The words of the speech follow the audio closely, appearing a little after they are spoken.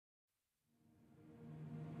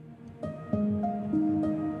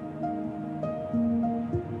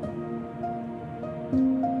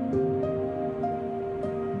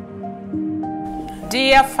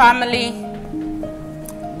Dear family,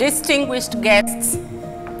 distinguished guests,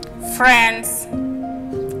 friends,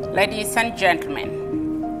 ladies and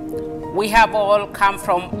gentlemen, we have all come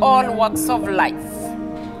from all walks of life,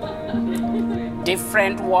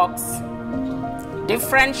 different walks,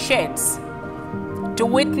 different shades, to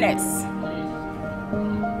witness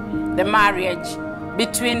the marriage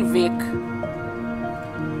between Vic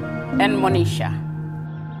and Monisha.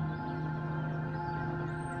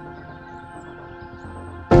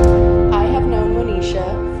 I have known Monisha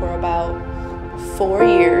for about 4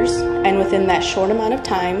 years, and within that short amount of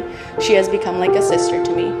time, she has become like a sister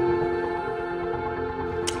to me.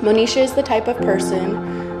 Monisha is the type of person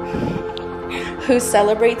who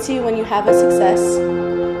celebrates you when you have a success,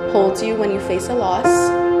 holds you when you face a loss,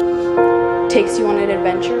 takes you on an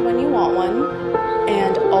adventure when you want one,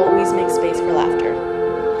 and always makes space for laughter.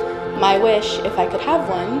 My wish, if I could have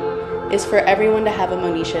one, is for everyone to have a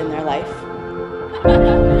Monisha in their life.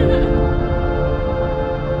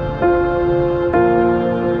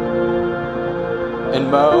 And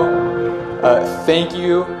Mo, thank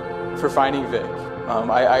you for finding Vic.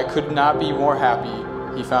 I could not be more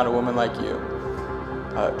happy he found a woman like you.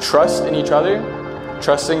 Trust in each other,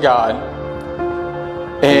 trust in God,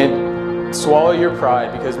 and swallow your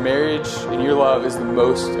pride, because marriage and your love is the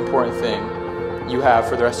most important thing you have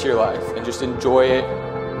for the rest of your life. And just enjoy it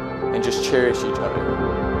and just cherish each other.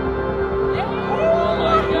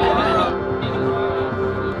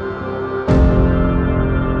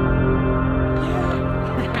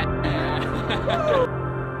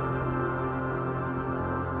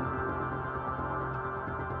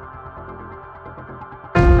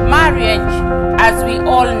 Marriage, as we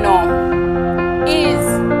all know, is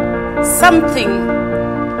something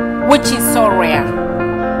which is so rare,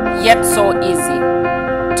 yet so easy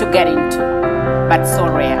to get into, but so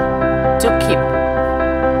rare to keep.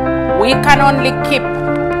 We can only keep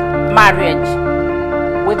marriage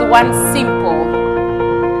with one simple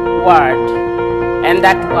word, and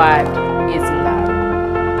that word is love,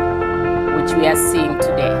 which we are seeing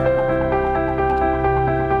today.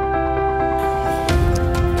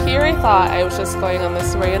 Here I thought I was just going on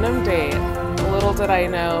this random date. Little did I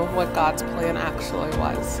know what God's plan actually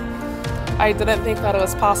was. I didn't think that it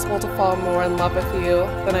was possible to fall more in love with you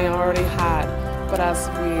than I already had, but as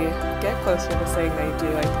we get closer to saying I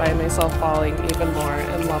do, I find myself falling even more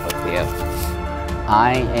in love with you.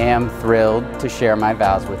 I am thrilled to share my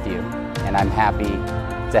vows with you, and I'm happy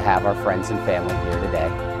to have our friends and family here today.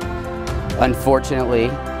 Unfortunately,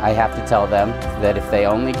 I have to tell them that if they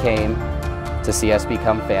only came to see us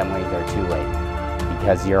become family, they're too late,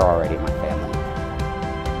 because you're already my family.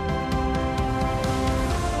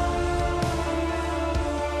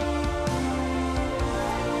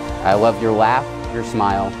 I love your laugh, your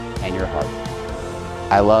smile, and your heart.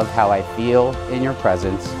 I love how I feel in your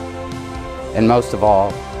presence, and most of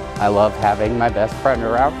all, I love having my best friend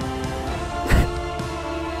around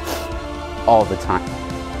all the time.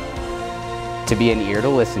 To be an ear to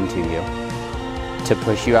listen to you, to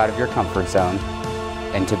push you out of your comfort zone,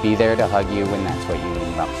 and to be there to hug you when that's what you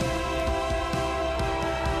need most.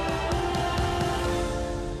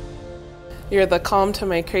 You're the calm to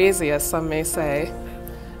my crazy, as some may say,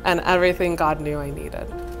 and everything God knew I needed.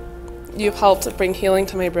 You've helped bring healing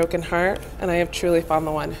to my broken heart, and I have truly found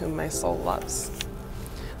the one whom my soul loves.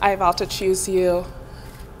 I vow to choose you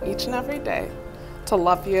each and every day, to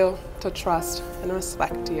love you, to trust and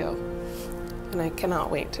respect you, and I cannot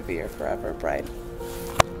wait to be your forever bride.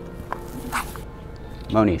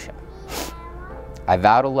 Monisha, I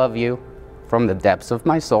vow to love you from the depths of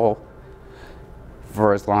my soul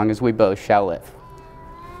for as long as we both shall live.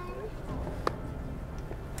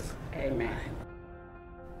 Amen.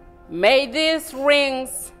 May these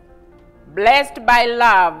rings, blessed by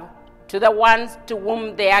love to the ones to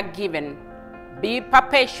whom they are given, be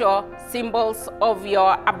perpetual symbols of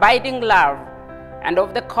your abiding love and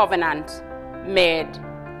of the covenant made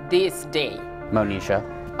this day. Monisha,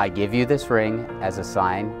 I give you this ring as a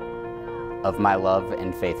sign of my love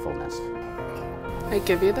and faithfulness. I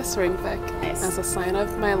give you this ring, Vic, as a sign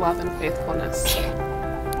of my love and faithfulness.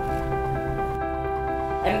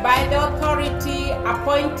 And by the authority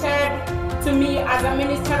appointed to me as a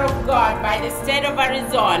minister of God by the state of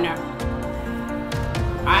Arizona,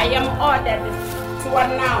 I am ordered to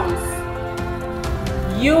announce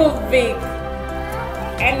you, Vic,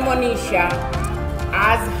 and Monisha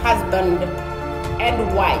as husband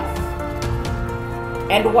and wife.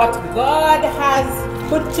 And what God has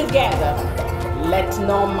put together, let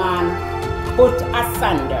no man put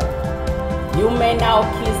asunder. You may now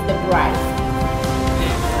kiss the bride.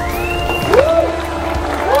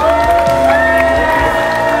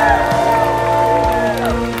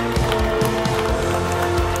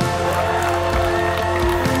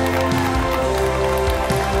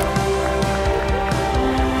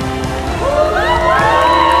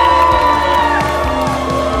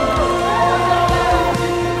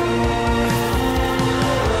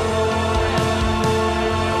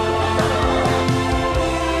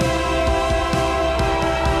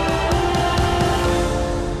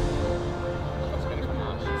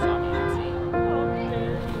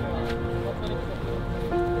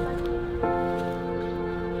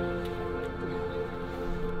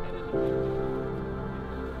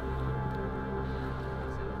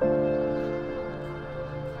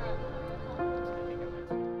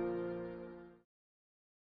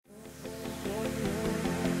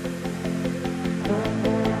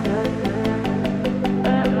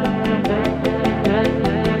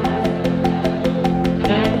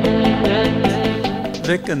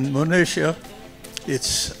 Vic and Monisha.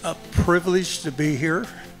 It's a privilege to be here.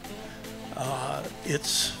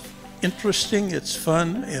 It's interesting, it's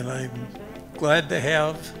fun, and I'm glad to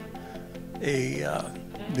have a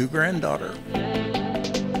new granddaughter.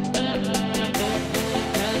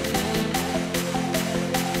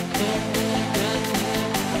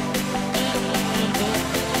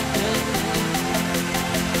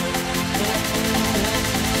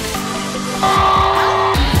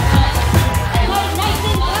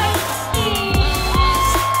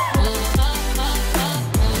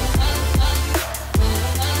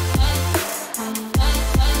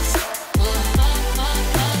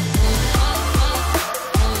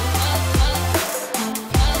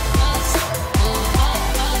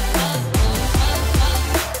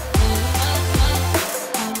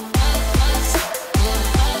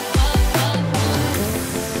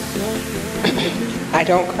 I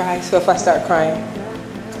don't cry, so if I start crying,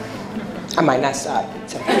 I might not stop.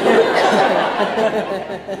 So.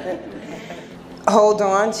 Hold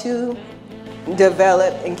on to,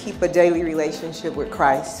 develop, and keep a daily relationship with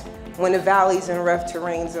Christ. When the valleys and rough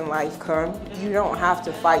terrains in life come, you don't have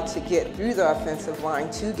to fight to get through the offensive line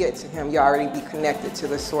to get to Him. You already be connected to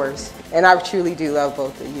the source. And I truly do love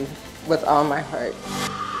both of you with all my heart.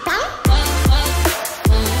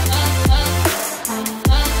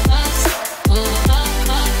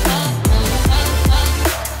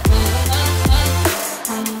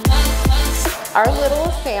 Our little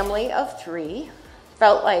family of 3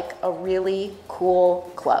 felt like a really cool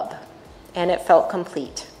club, and it felt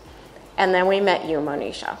complete. And then we met you,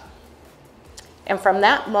 Monisha. And from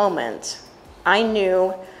that moment, I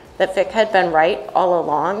knew that Vic had been right all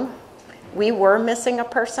along. We were missing a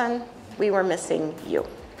person. We were missing you.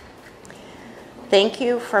 Thank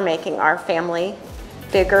you for making our family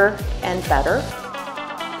bigger and better.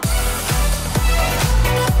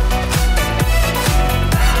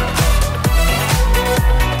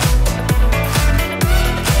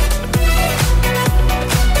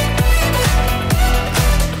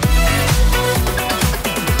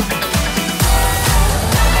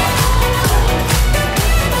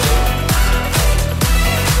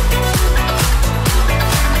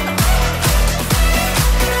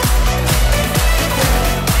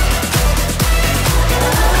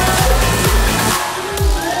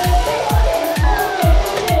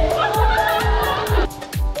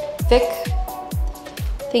 Vic,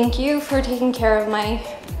 thank you for taking care of my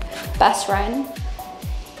best friend.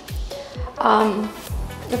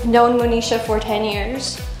 I've known Monisha for 10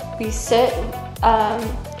 years. We sit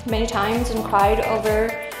many times and cried over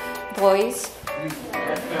boys.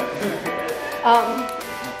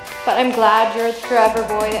 But I'm glad you're the forever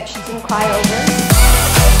boy that she can cry over.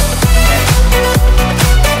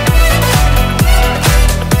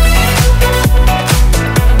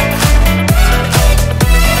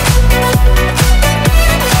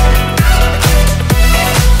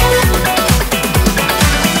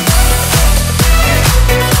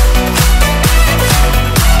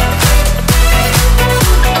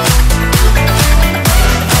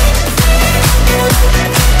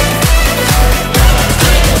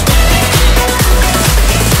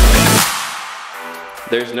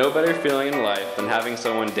 There's no better feeling in life than having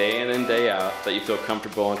someone day in and day out that you feel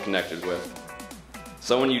comfortable and connected with.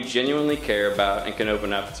 Someone you genuinely care about and can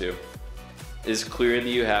open up to. It is clear that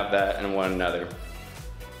you have that in one another.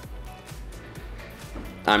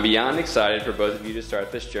 I'm beyond excited for both of you to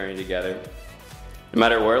start this journey together. No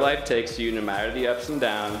matter where life takes you, no matter the ups and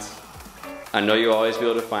downs, I know you'll always be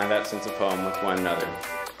able to find that sense of home with one another.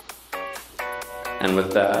 And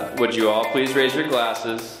with that, would you all please raise your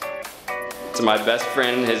glasses to my best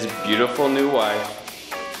friend and his beautiful new wife,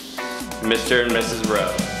 Mr. and Mrs.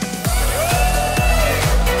 Rowe.